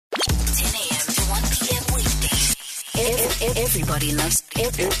Everybody loves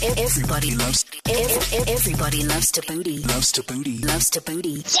Thabooty. Loves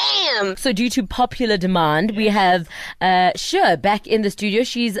Thabooty. Damn! So due to popular demand, we have Cher back in the studio.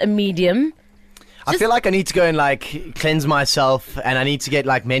 She's a medium. I feel like I need to go and cleanse myself, and I need to get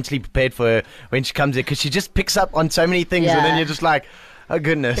mentally prepared for her when she comes in, because she just picks up on so many things, and then you're just like, oh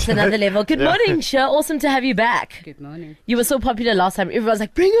goodness. It's another level. Good morning, Cher. Awesome to have you back. Good morning. You were so popular last time. Everyone was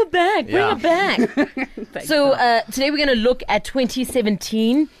like, bring her back, bring her back. So today we're going to look at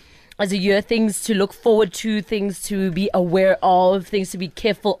 2017 as a year, things to look forward to, things to be aware of, things to be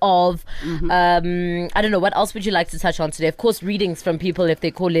careful of. I don't know, what else would you like to touch on today? Of course, readings from people if they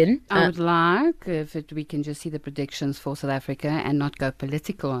call in. I would like if we can just see the predictions for South Africa and not go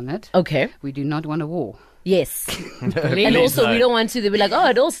political on it. Okay. We do not want a war. Yes. And also, we don't want to, they'll be like, oh,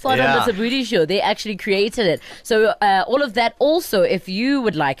 it all started on the Thabooty show. They actually created it. So all of that also, if you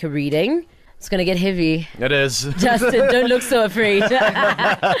would like a reading, it's going to get heavy. It is. Justin, don't look so afraid.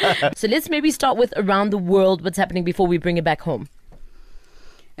 So let's maybe start with around the world, what's happening before we bring it back home.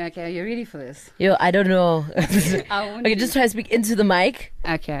 Okay, are you ready for this? Yo, I don't know. Okay, just try to speak into the mic.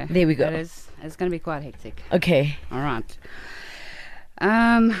 Okay. There we go. It's going to be quite hectic. Okay. All right.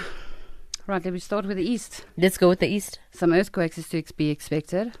 Right, let me start with the east. Let's go with the east. Some earthquakes is to be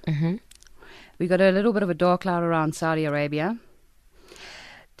expected. We got a little bit of a dark cloud around Saudi Arabia.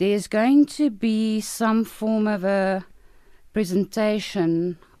 There's going to be some form of a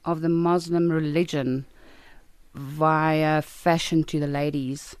presentation of the Muslim religion via fashion to the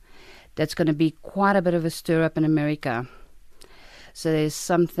ladies. That's going to be quite a bit of a stir up in America. So there's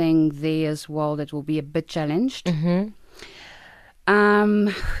something there as well that will be a bit challenged.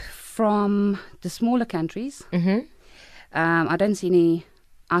 From the smaller countries, I don't see any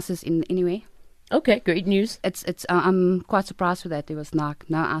ISIS in anywhere. Okay, great news. I'm quite surprised with that. There was no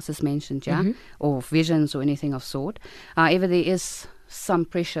ISIS mentioned, or visions or anything of sort. However, there is some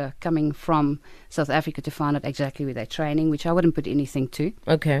pressure coming from South Africa to find out exactly where they're training, which I wouldn't put anything to.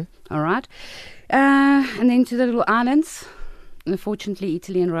 Okay. All right. And then to the little islands, unfortunately,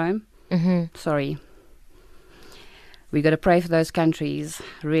 Italy and Rome. Sorry. We got to pray for those countries.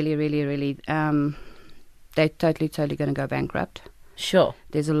 Really, really, really. They're totally going to go bankrupt. Sure.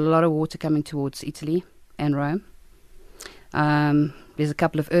 There's a lot of water coming towards Italy and Rome. There's a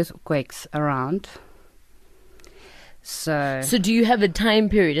couple of earthquakes around. So do you have a time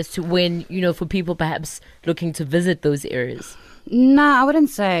period as to when, for people perhaps looking to visit those areas? No, I wouldn't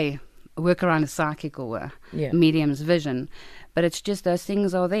say work around a psychic or a medium's vision. But it's just those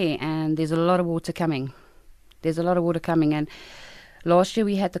things are there, and there's a lot of water coming. And last year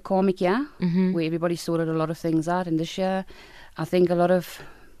we had the karmic year, where everybody sorted a lot of things out. And this year, I think a lot of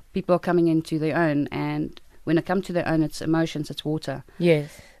people are coming into their own. And when they come to their own, it's emotions, it's water.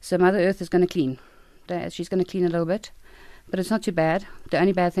 Yes. So Mother Earth is going to clean. She's going to clean a little bit. But it's not too bad. The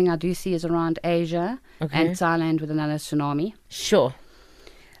only bad thing I do see is around Asia and Thailand with another tsunami. Sure.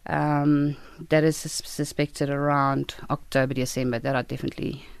 That is suspected around October, December. That I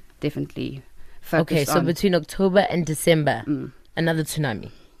definitely focused Okay, so on. between October and December, another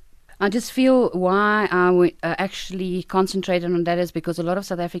tsunami. I just feel why we actually concentrated on that is because a lot of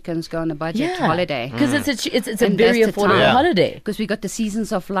South Africans go on a budget holiday. Because it's a And very that's the affordable time. holiday. Because we got the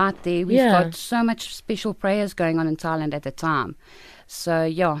seasons of light there. We've got so much special prayers going on in Thailand at the time. So,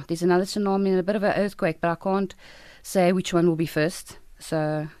 there's another tsunami and a bit of an earthquake, but I can't say which one will be first.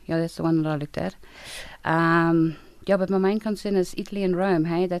 So, that's the one that I looked at. But my main concern is Italy and Rome.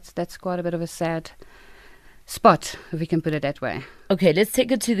 Hey, that's quite a bit of a sad spot, if we can put it that way. Okay, let's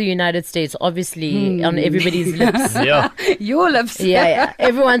take it to the United States, obviously on everybody's lips. Your lips.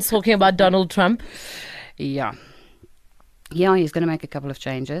 Everyone's talking about Donald Trump. Yeah, he's going to make a couple of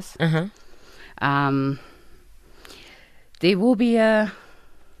changes. There will be a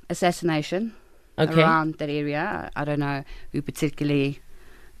assassination around that area. I don't know who particularly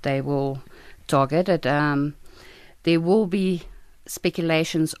they will target. There will be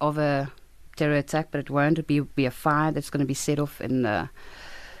speculations of a terror attack, but it won't. It'll be a fire that's going to be set off in the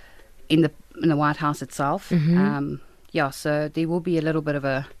White House itself. So there will be a little bit of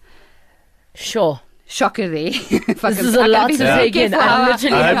a shocker there. This is a lot to take in. I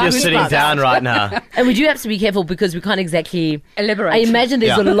hope you're sitting down right now. And we do have to be careful because we can't exactly elaborate. I imagine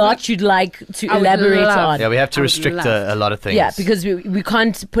there's a lot you'd like to elaborate on. Yeah, we have to restrict a lot of things. Yeah, because we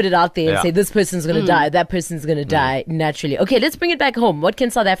can't put it out there and say this person's going to die, that person's going to die naturally. Okay, let's bring it back home. What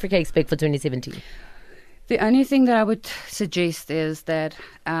can South Africa expect for 2017? The only thing that I would suggest is that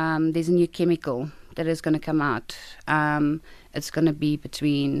there's a new chemical that is going to come out. It's going to be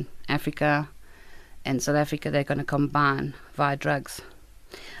between Africa and South Africa. They're going to combine via drugs.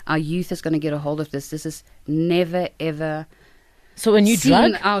 Our youth is going to get a hold of this. This is never, ever... So a new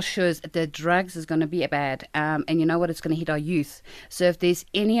drug? Our shows, the drugs is going to be bad. And you know what? It's going to hit our youth. So if there's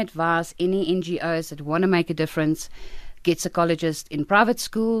any advice, any NGOs that want to make a difference, get psychologists in private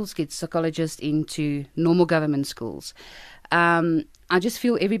schools, get psychologists into normal government schools. I just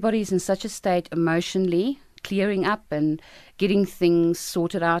feel everybody's in such a state emotionally, clearing up and getting things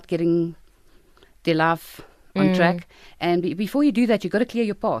sorted out, getting their life on track. And before you do that, you've got to clear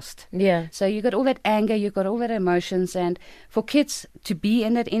your past. Yeah. So you've got all that anger, you've got all that emotions. And for kids to be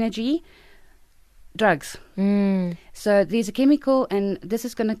in that energy, drugs. So there's a chemical, and this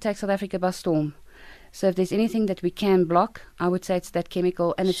is going to take South Africa by storm. So if there's anything that we can block, I would say it's that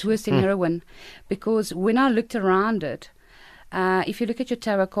chemical. And it's worse than heroin. Because when I looked around it, if you look at your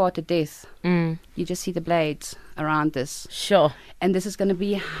tarot card to death, you just see the blades around this. Sure. And this is going to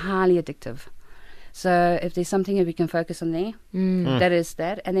be highly addictive. So if there's something that we can focus on there, that is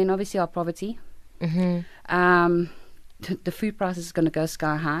that. And then obviously our poverty. The food price is going to go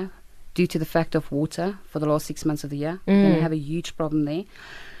sky high due to the fact of water for the last 6 months of the year. We're going to have a huge problem there.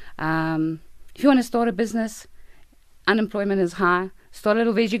 If you want to start a business, unemployment is high. Start a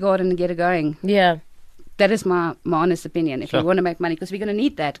little veggie garden and get it going. Yeah. That is my honest opinion. If you want to make money, because we're going to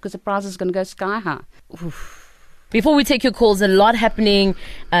need that, because the price is going to go sky high. Oof. Before we take your calls, a lot happening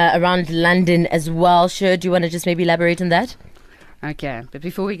around London as well. Cher, do you want to just maybe elaborate on that? Okay, but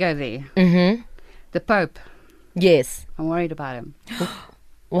before we go there, the Pope. Yes. I'm worried about him.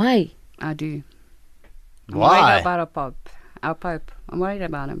 Why? I do. I'm Why? worried about our Pope. Our Pope. I'm worried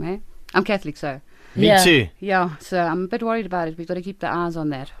about him, eh? I'm Catholic, so. Me too. Yeah, so I'm a bit worried about it. We've got to keep the eyes on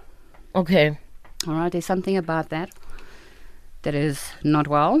that. Okay. All right, there's something about that is not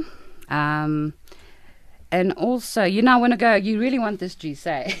well. And also, you now want to go, you really want this juice,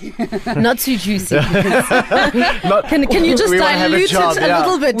 eh? Not too juicy. Can you just dilute it a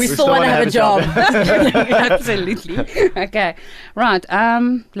little bit? We still want to have a job. Absolutely. Okay. Right.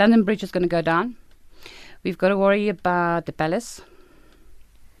 London Bridge is going to go down. We've got to worry about the palace.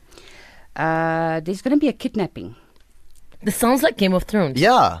 There's going to be a kidnapping. This sounds like Game of Thrones.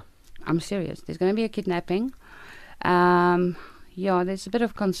 Yeah. I'm serious. There's going to be a kidnapping. There's a bit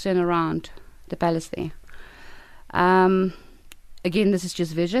of concern around the palace there. Again, this is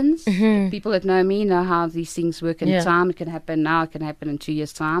just visions. People that know me know how these things work in time. It can happen now. It can happen in 2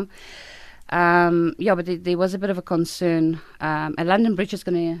 years' time. But there was a bit of a concern. A London Bridge is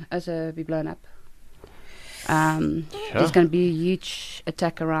going to also be blown up. There's going to be a huge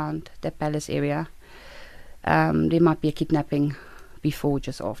attack around the palace area. There might be a kidnapping before,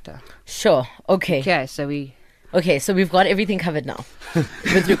 just after. Sure. Okay. Okay, so we've got everything covered now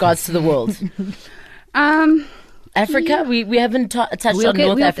with regards to the world. Africa, we haven't touched on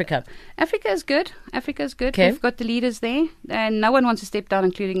North Africa. Africa is good. Okay. We've got the leaders there, and no one wants to step down,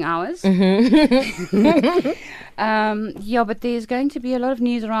 including ours. But there's going to be a lot of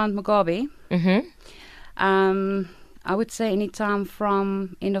news around Mugabe. I would say any time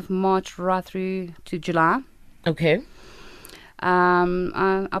from end of March right through to July. Okay.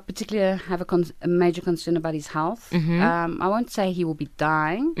 I particularly have a major concern about his health. I won't say he will be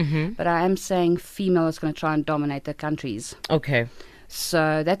dying, but I am saying female is going to try and dominate the countries. Okay.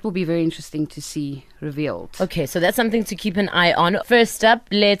 So that will be very interesting to see revealed. Okay, so that's something to keep an eye on. First up,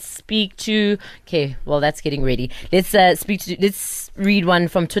 let's speak to... Okay, well, that's getting ready. Let's read one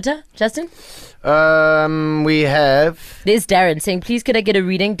from Twitter. Justin? We have... There's Darren saying, please could I get a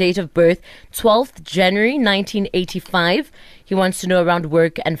reading, date of birth, 12th January 1985. He wants to know around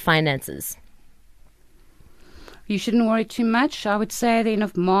work and finances. You shouldn't worry too much. I would say the end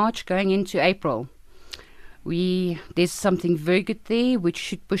of March going into April. There's something very good there which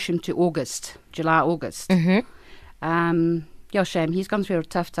should push him to July, August. Shame. He's gone through a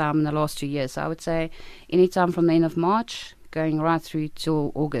tough time in the last 2 years. So I would say any time from the end of March going right through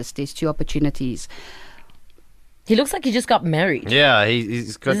till August, there's 2 opportunities. He looks like he just got married. Yeah,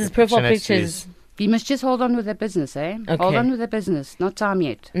 he's got... This is profile pictures. You must just hold on with the business, eh? Okay. Hold on with the business. Not time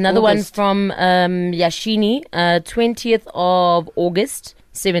yet. Another August. one from Yashini, 20th of August,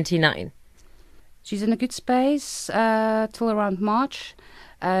 79. She's in a good space till around March.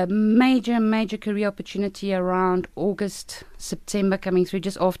 Major career opportunity around August, September coming through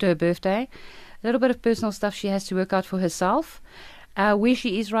just after her birthday. A little bit of personal stuff she has to work out for herself. Where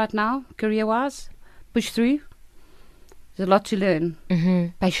she is right now, career-wise, push through. There's a lot to learn.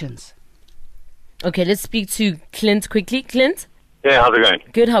 Patience. Okay, let's speak to Clint quickly. Clint? Yeah, how's it going?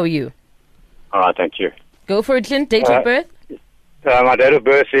 Good, how are you? All right, thank you. Go for it, Clint. Date of birth? My date of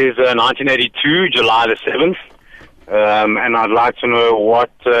birth is 1982, July the 7th. And I'd like to know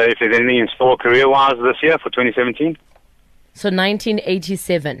if there's anything in store career-wise this year for 2017. So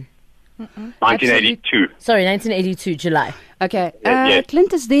 1987. 1982. Sorry, 1982, July. Okay. Yes.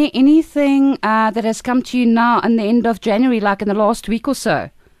 Clint, is there anything that has come to you now in the end of January, like in the last week or so?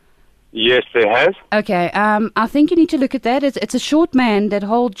 Yes, there has. Okay. I think you need to look at that. It's a short man that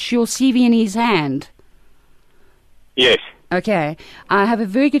holds your CV in his hand. Yes. Okay. I have a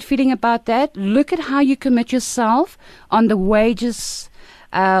very good feeling about that. Look at how you commit yourself on the wages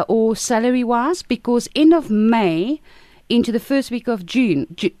or salary-wise, because end of May into the first week of June,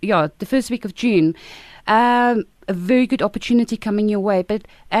 the first week of June, a very good opportunity coming your way. But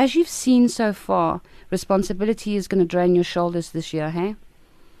as you've seen so far, responsibility is going to drain your shoulders this year, hey?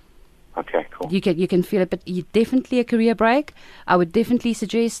 Okay, cool. You can feel it, but definitely a career break. I would definitely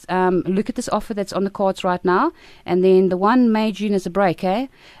suggest look at this offer that's on the cards right now, and then the one May, June is a break,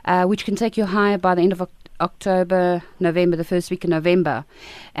 which can take you higher by the end of October, November, the first week of November.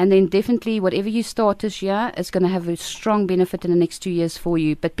 And then definitely whatever you start this year is going to have a strong benefit in the next 2 years for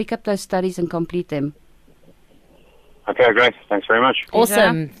you. But pick up those studies and complete them. Okay, great. Thanks very much.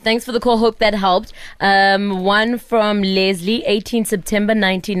 Awesome. Thanks for the call. Hope that helped. One from Leslie, 18 September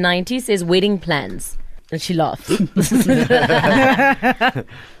 1990, says wedding plans. And she laughed. To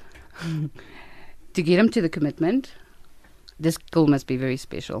get him to the commitment, this girl must be very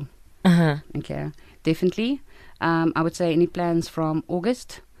special. Uh-huh. Okay, definitely. I would say any plans from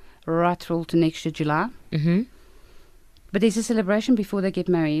August right through to next year, July. Mm-hmm. But there's a celebration before they get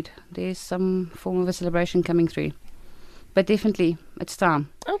married. There's some form of a celebration coming through. But definitely, it's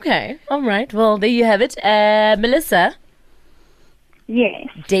time. Okay. All right. Well, there you have it. Melissa, Yes.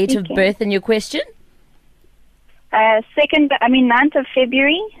 date of birth and your question? 9th of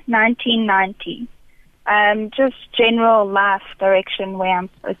February, 1990. Just general life direction where I'm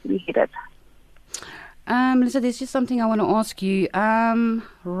supposed to be headed. Melissa, there's just something I want to ask you.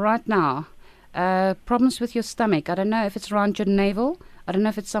 Right now, problems with your stomach. I don't know if it's around your navel. I don't know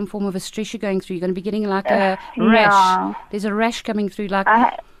if it's some form of a stress you're going through. You're going to be getting like a rash. Yeah. There's a rash coming through. Like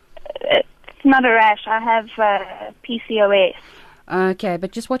It's not a rash. I have PCOS. Okay,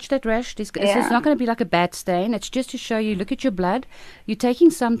 but just watch that rash. It's not going to be like a bad stain. It's just to show you, look at your blood. You're taking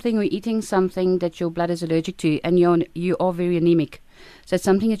something or eating something that your blood is allergic to, and you are very anemic. So it's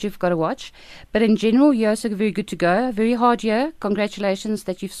something that you've got to watch. But in general, you're also very good to go. A very hard year. Congratulations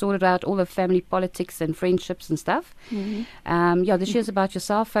that you've sorted out all the family politics and friendships and stuff. Mm-hmm. This year's about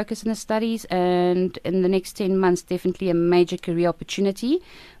yourself. Focus on the studies. And in the next 10 months, definitely a major career opportunity,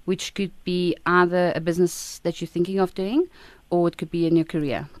 which could be either a business that you're thinking of doing, or it could be in your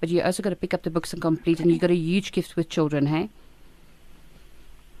career. But you also got to pick up the books and complete. And you've got a huge gift with children, hey?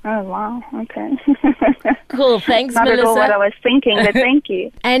 Oh, wow. Okay. Cool. Thanks, Not Melissa. at all what I was thinking, but thank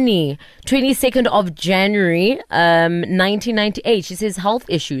you. Annie, 22nd of January, 1998. She says health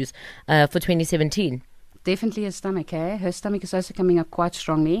issues for 2017. Definitely her stomach, eh? Her stomach is also coming up quite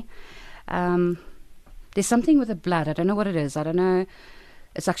strongly. There's something with the blood. I don't know what it is. I don't know.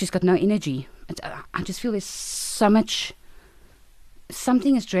 It's like she's got no energy. I just feel there's so much.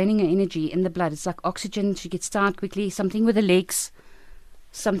 Something is draining her energy in the blood. It's like oxygen. She gets tired quickly. Something with the legs.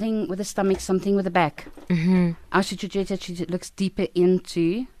 Something with the stomach, something with the back. Mm-hmm. I should suggest that she looks deeper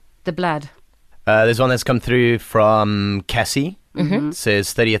into the blood. There's one that's come through from Cassie. Mm-hmm. It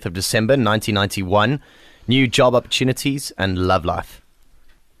says 30th of December, 1991. New job opportunities and love life.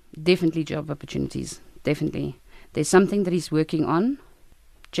 Definitely job opportunities. Definitely. There's something that he's working on,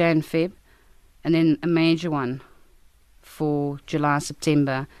 Jan, Feb, and then a major one for July,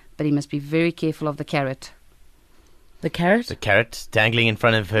 September. But he must be very careful of the carrot. The carrot? The carrot dangling in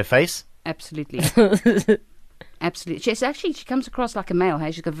front of her face. Absolutely. Absolutely. She comes across like a male,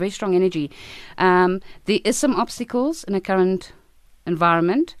 hey? She's got very strong energy. There is some obstacles in her current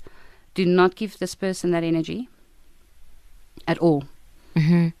environment. Do not give this person that energy at all.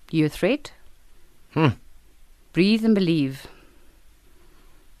 Mm-hmm. You're a threat. Breathe and believe.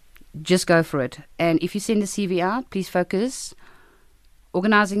 Just go for it. And if you send the CV out, please focus.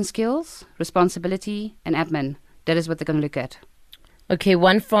 Organizing skills, responsibility, and admin. That is what they're going to look at. Okay,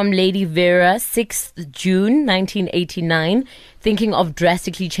 one from Lady Vera, 6th June 1989. Thinking of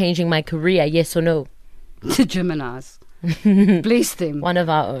drastically changing my career, yes or no? The Geminis. Bless them. One of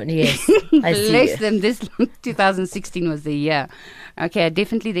our own, yes. I see. Bless them. This 2016 was the year. Okay,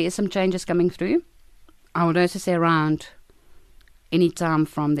 definitely there is some changes coming through. I would also say around any time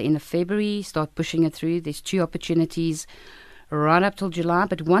from the end of February, start pushing it through. There's 2 opportunities right up till July,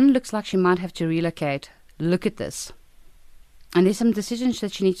 but one looks like she might have to relocate. Look at this. And there's some decisions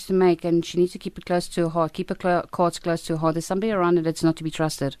that she needs to make, and she needs to keep it close to her heart, keep her cards close to her heart. There's somebody around her that's not to be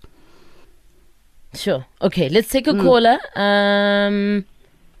trusted. Sure. Okay, let's take a caller.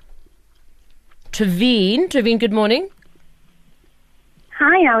 Traveen, good morning.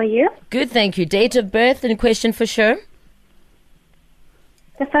 Hi, how are you? Good, thank you. Date of birth and question for sure.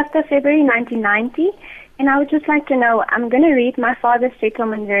 The 1st of February 1990. And I would just like to know, I'm going to read my father's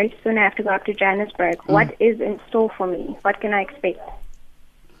settlement very soon. I have to go up to Johannesburg. What is in store for me? What can I expect?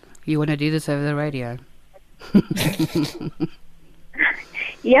 You want to do this over the radio?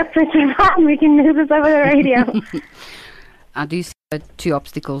 Yep, it's fine. We can do this over the radio. I do see 2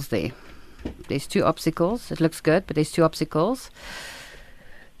 obstacles there. There's 2 obstacles. It looks good, but there's 2 obstacles.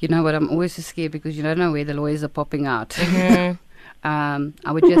 You know what? I'm always so scared because you don't know where the lawyers are popping out. Mm-hmm.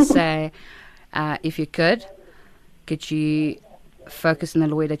 I would just say, if you could you focus on the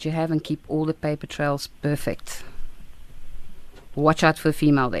lawyer that you have and keep all the paper trails perfect. Watch out for a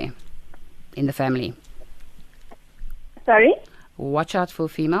female there in the family. Sorry? Watch out for a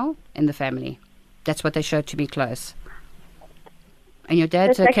female in the family. That's what they showed to me close. And your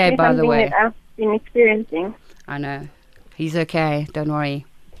dad's That's okay, by the way. That I've been experiencing. I know. He's okay. Don't worry.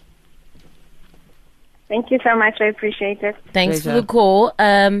 Thank you so much. I appreciate it. Thanks Pleasure. for the call.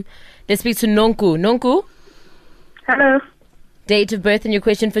 Let's speak to Nonku. Nonku, Hello. date of birth and your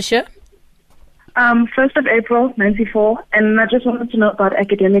question for sure. 1st of April, 94, and I just wanted to know about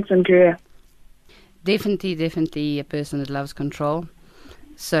academics and career. Definitely a person that loves control.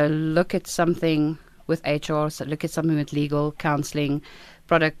 So look at something with HR, so look at something with legal, counseling,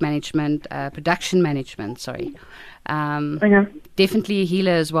 product management, production management, sorry. Okay. Definitely a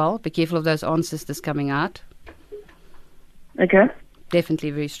healer as well. Be careful of those ancestors coming out. Okay. Definitely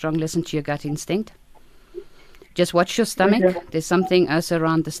very strong. Listen to your gut instinct. Just watch your stomach. Okay. There's something also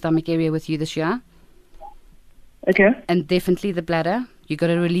around the stomach area with you this year. Okay. And definitely the bladder. You got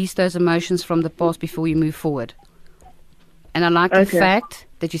to release those emotions from the past before you move forward. And I like the fact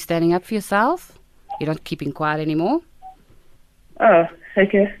that you're standing up for yourself. You're not keeping quiet anymore. Oh,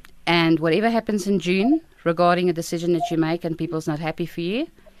 okay. And whatever happens in June regarding a decision that you make and people's not happy for you,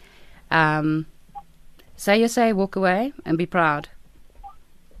 say your say, walk away, and be proud.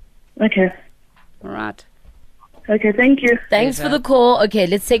 Okay. All right. Okay, thank you. Thanks for the call. Okay,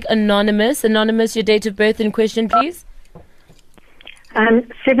 let's take Anonymous. Anonymous, your date of birth in question, please.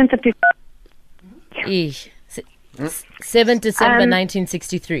 7th of December. 7 December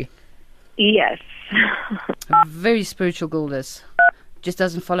 1963. Yes. A very spiritual girl, this. Just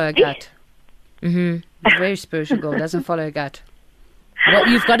doesn't follow her gut. Mm-hmm. Very spiritual girl, doesn't follow her gut. Well,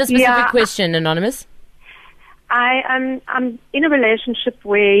 you've got a specific question, Anonymous. I'm in a relationship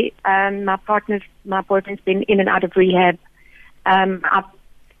where my boyfriend's been in and out of rehab. I've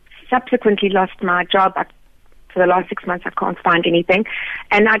subsequently lost my job. For the last 6 months, I can't find anything.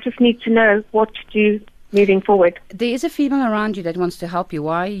 And I just need to know what to do moving forward. There is a female around you that wants to help you.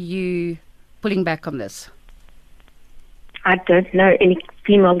 Why are you pulling back on this? I don't know any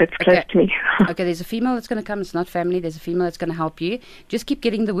female that's close to me. Okay, there's a female that's going to come. It's not family. There's a female that's going to help you. Just keep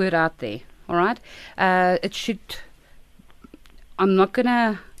getting the word out there. All right? It should... I'm not going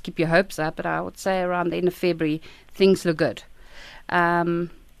to keep your hopes up, but I would say around the end of February, things look good.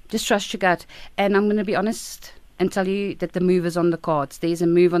 Just trust your gut. And I'm going to be honest and tell you that the move is on the cards. There's a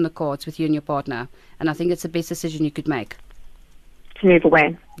move on the cards with you and your partner. And I think it's the best decision you could make. To move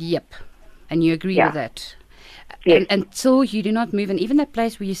away. Yep. And you agree with that. Yes. And until you do not move, and even that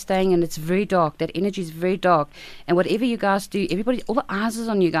place where you're staying and it's very dark, that energy is very dark. And whatever you guys do, everybody, all the eyes is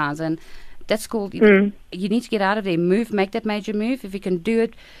on you guys. And that's called, you need to get out of there. Move, make that major move. If you can do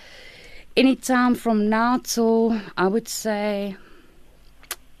it any time from now till, I would say,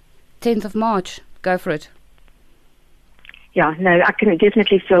 10th of March, go for it. Yeah, no, I can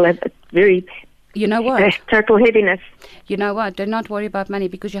definitely feel a very... You know what? Total heaviness. You know what? Do not worry about money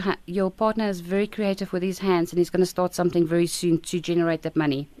because your partner is very creative with his hands and he's going to start something very soon to generate that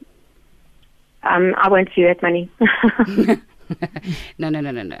money. I won't see that money.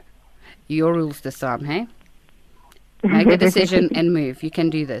 No. Your rules this time, hey? Make a decision and move. You can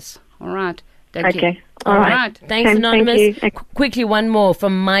do this. All right. Okay. All right. Thanks, Anonymous. Thank Quickly, one more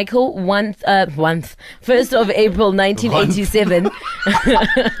from Michael. 1st of April, 1987.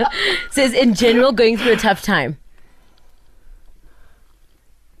 Says, in general, going through a tough time.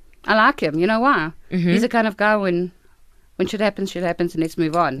 I like him. You know why? He's the kind of guy when shit happens, and let's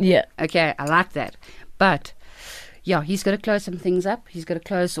move on. Yeah. Okay, I like that. But, yeah, he's got to close some things up. He's got to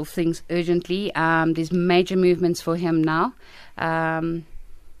close off things urgently. There's major movements for him now.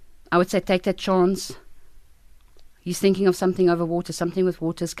 I would say take that chance. He's thinking of something over water, something with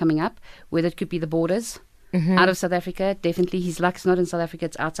waters coming up, whether it could be the borders out of South Africa. Definitely, his luck's not in South Africa,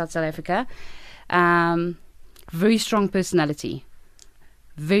 it's outside South Africa. Very strong personality.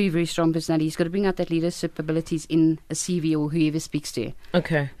 Very, very strong personality. He's got to bring out that leadership abilities in a CV or whoever speaks to.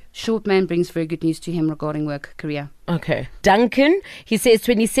 Okay. Short man brings very good news to him regarding work, career. Okay. Duncan, he says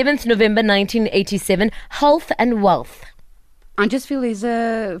 27th November 1987, health and wealth. I just feel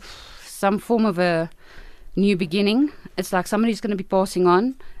there's some form of a new beginning. It's like somebody's going to be passing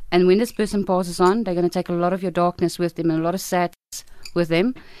on, and when this person passes on, they're going to take a lot of your darkness with them and a lot of sadness with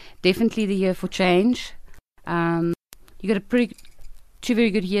them. Definitely the year for change. You got two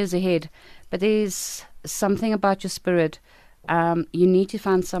very good years ahead, but there's something about your spirit. You need to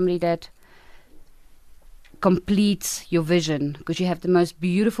find somebody that completes your vision, because you have the most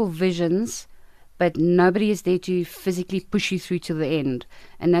beautiful visions, but nobody is there to physically push you through to the end,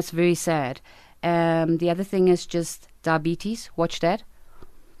 and that's very sad. The other thing is just diabetes. Watch that.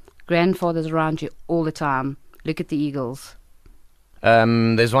 Grandfather's around you all the time. Look at the eagles.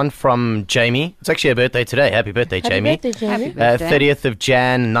 There's one from Jamie. It's actually a birthday today. Happy birthday, Jamie. Happy birthday, Jamie. Happy birthday. 30th of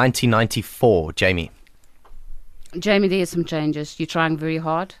Jan 1994, Jamie. Jamie, there are some changes. You're trying very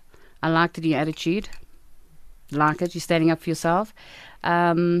hard. I liked it, your attitude. Like it. You're standing up for yourself.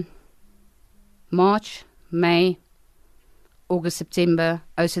 March, May, August, September.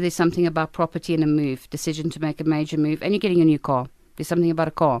 Oh, so there's something about property and a move. Decision to make a major move. And you're getting a new car. There's something about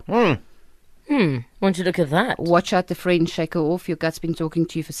a car. Want you to look at that? Watch out the friend. Shake her off. Your gut's been talking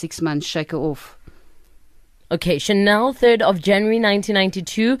to you for 6 months. Shake her off. Okay, Chanel, 3rd of January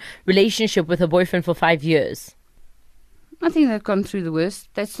 1992, relationship with her boyfriend for 5 years. I think they've gone through the worst.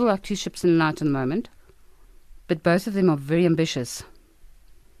 They still like two ships in the night at the moment. But both of them are very ambitious.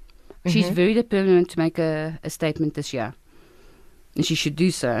 She's very determined to make a statement this year. And she should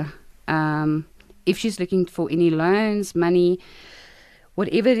do so. If she's looking for any loans, money,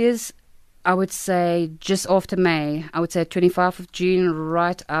 whatever it is, I would say just after May. I would say 25th of June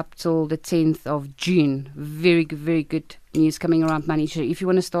right up till the 10th of June. Very good news coming around money. So if you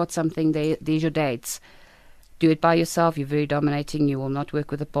want to start something, there's your dates. Do it by yourself. You're very dominating. You will not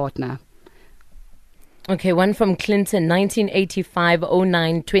work with a partner. Okay, one from Clinton,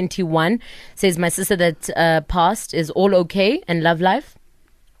 1985-09-21, says, my sister that passed is all okay and love life?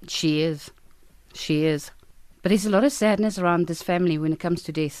 She is. But there's a lot of sadness around this family when it comes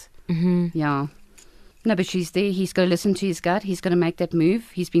to death. Yeah. No, but she's there. He's going to listen to his gut. He's going to make that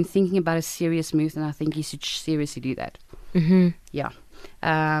move. He's been thinking about a serious move, and I think he should seriously do that. Yeah.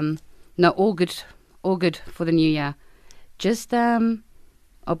 No, all good for the new year. Just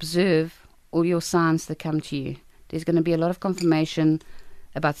observe all your signs that come to you. There's going to be a lot of confirmation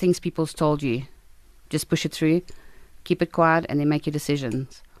about things people's told you. Just push it through, keep it quiet, and then make your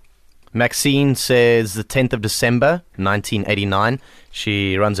decisions. Maxine says the 10th of December 1989.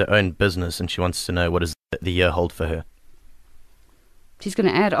 She runs her own business and she wants to know what does the year hold for her. She's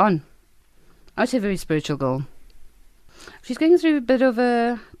going to add on. I would say a very spiritual girl. She's going through a bit of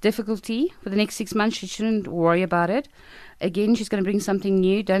a difficulty for the next 6 months. She shouldn't worry about it. Again, she's going to bring something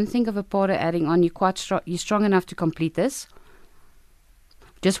new. Don't think of a part of adding on. You're quite strong. You're strong enough to complete this.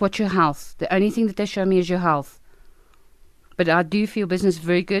 Just watch your health. The only thing that they show me is your health. But I do feel business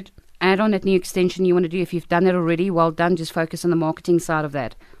very good. Add on that new extension you want to do. If you've done it already, well done. Just focus on the marketing side of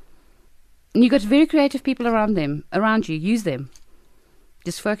that. And you've got very creative people around you. Use them.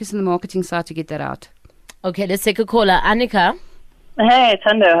 Just focus on the marketing side to get that out. Okay, let's take a caller. Annika. Hey,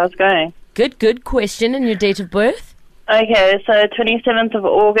 Tando, how's it going? Good question. And your date of birth? Okay, so 27th of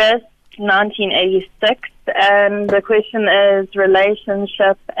August, 1986. And the question is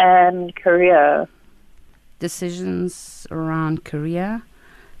relationship and career. Decisions around career.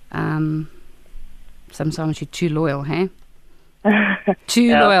 Sometimes you're too loyal, hey?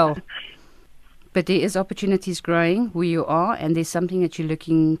 Too loyal. But there is opportunities growing where you are, and there's something that you're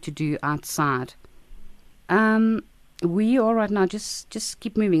looking to do outside. Where you are right now, just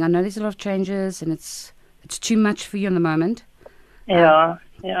keep moving. I know there's a lot of changes, and it's too much for you in the moment. Yeah.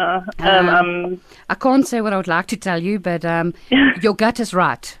 I can't say what I would like to tell you, but your gut is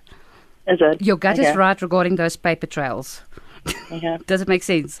right. Is it? Your gut is right regarding those paper trails. Okay. Does it make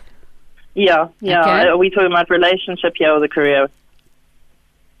sense? Yeah. Okay. Are we talking about relationship here or the career?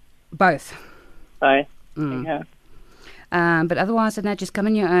 Both. Sorry. Okay. But otherwise than that, just come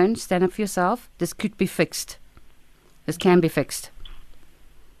on your own, stand up for yourself. This could be fixed. This can be fixed.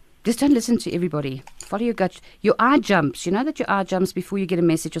 Just don't listen to everybody. Follow your gut. Your eye jumps. You know that your eye jumps before you get a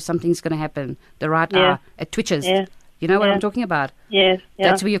message or something's going to happen. The right eye. It twitches. Yeah. You know what I'm talking about? Yes. Yeah.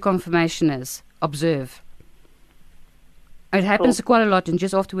 That's where your confirmation is. Observe. It happens quite a lot, and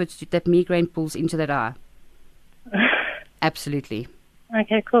just afterwards that migraine pulls into that eye. Absolutely.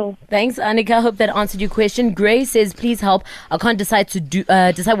 Okay, cool. Thanks, Annika. Hope that answered your question. Gray says, please help. I can't decide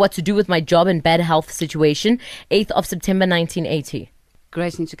what to do with my job and bad health situation. 8th of September 1980.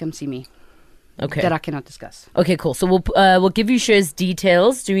 Grace needs to come see me. Okay. that I cannot discuss. Okay, cool. So we'll give you Cher's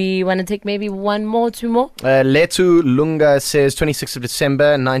details. Do we want to take maybe one more, two more? Letu Lunga says 26th of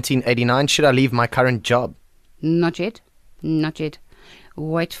December 1989. Should I leave my current job? Not yet.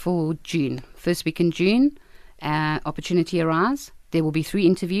 Wait for June. First week in June, opportunity arise. There will be 3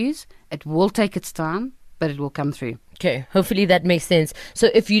 interviews. It will take its time, but it will come through. Okay, hopefully that makes sense. So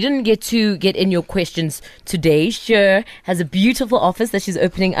if you didn't get to get in your questions today, Cher has a beautiful office that she's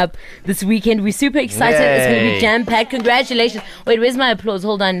opening up this weekend. We're super excited. Yay. It's going to be jam-packed. Congratulations. Wait, where's my applause?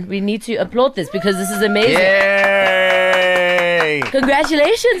 Hold on. We need to applaud this because this is amazing. Yay!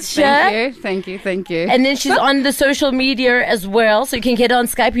 Cher. Thank you. And then she's on the social media as well. So you can get on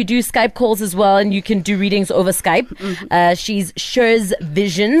Skype. You do Skype calls as well. And you can do readings over Skype. She's Cher's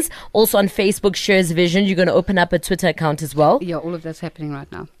Visions. Also on Facebook, Cher's Vision. You're going to open up a Twitter account as well. Yeah, all of that's happening right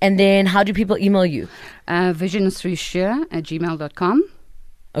now. And then how do people email you? Visions3Cher@gmail.com.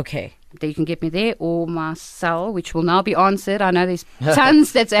 Okay. There you can get me there, or my cell, which will now be answered. I know there's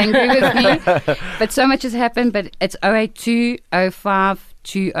tons that's angry with me, but so much has happened. But it's 082 05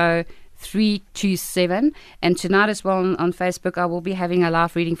 20 327. And tonight as well on Facebook, I will be having a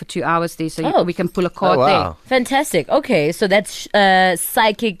live reading for 2 hours there, so we can pull a card there. Fantastic. Okay, so that's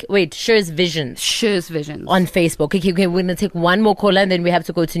Cher's Visions. Cher's Visions. On Facebook. Okay, we're going to take one more caller and then we have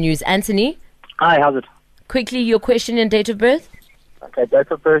to go to news. Anthony? Hi, how's it? Quickly, your question and date of birth? Okay,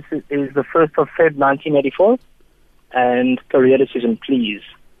 date of birth is the 1st of Feb 1984. And career decision, please.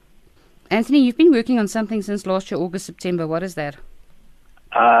 Anthony, you've been working on something since last year, August, September. What is that?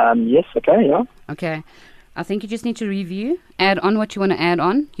 Yes, okay, yeah. Okay. I think you just need to review, add on what you want to add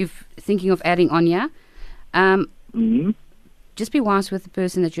on. You're thinking of adding on, yeah? Just be wise with the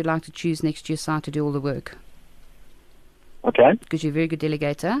person that you'd like to choose next to your side to do all the work. Okay. Because you're a very good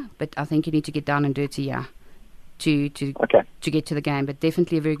delegator, but I think you need to get down and dirty, yeah, to get to the game. But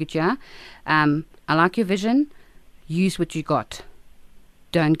definitely a very good year. I like your vision. Use what you got.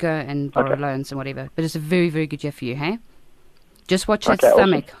 Don't go and borrow loans and whatever. But it's a very, very good year for you, hey? Just watch that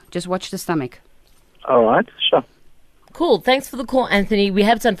stomach. Awesome. Just watch the stomach. All right, sure. Cool. Thanks for the call, Anthony. We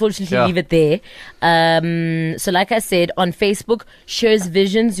have to unfortunately leave it there. So like I said, on Facebook, Cher's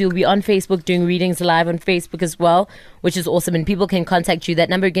Visions. You'll be on Facebook doing readings live on Facebook as well, which is awesome. And people can contact you. That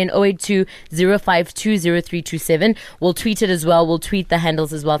number again, 082 052 0327. We'll tweet it as well. We'll tweet the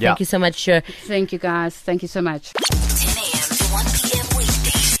handles as well. Thank you so much, Cher. Thank you, guys. Thank you so much. 10 a.m. to 1 p.m.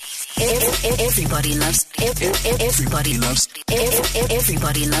 weekdays. Everybody loves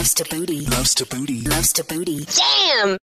Thabooty. Loves Thabooty. Damn!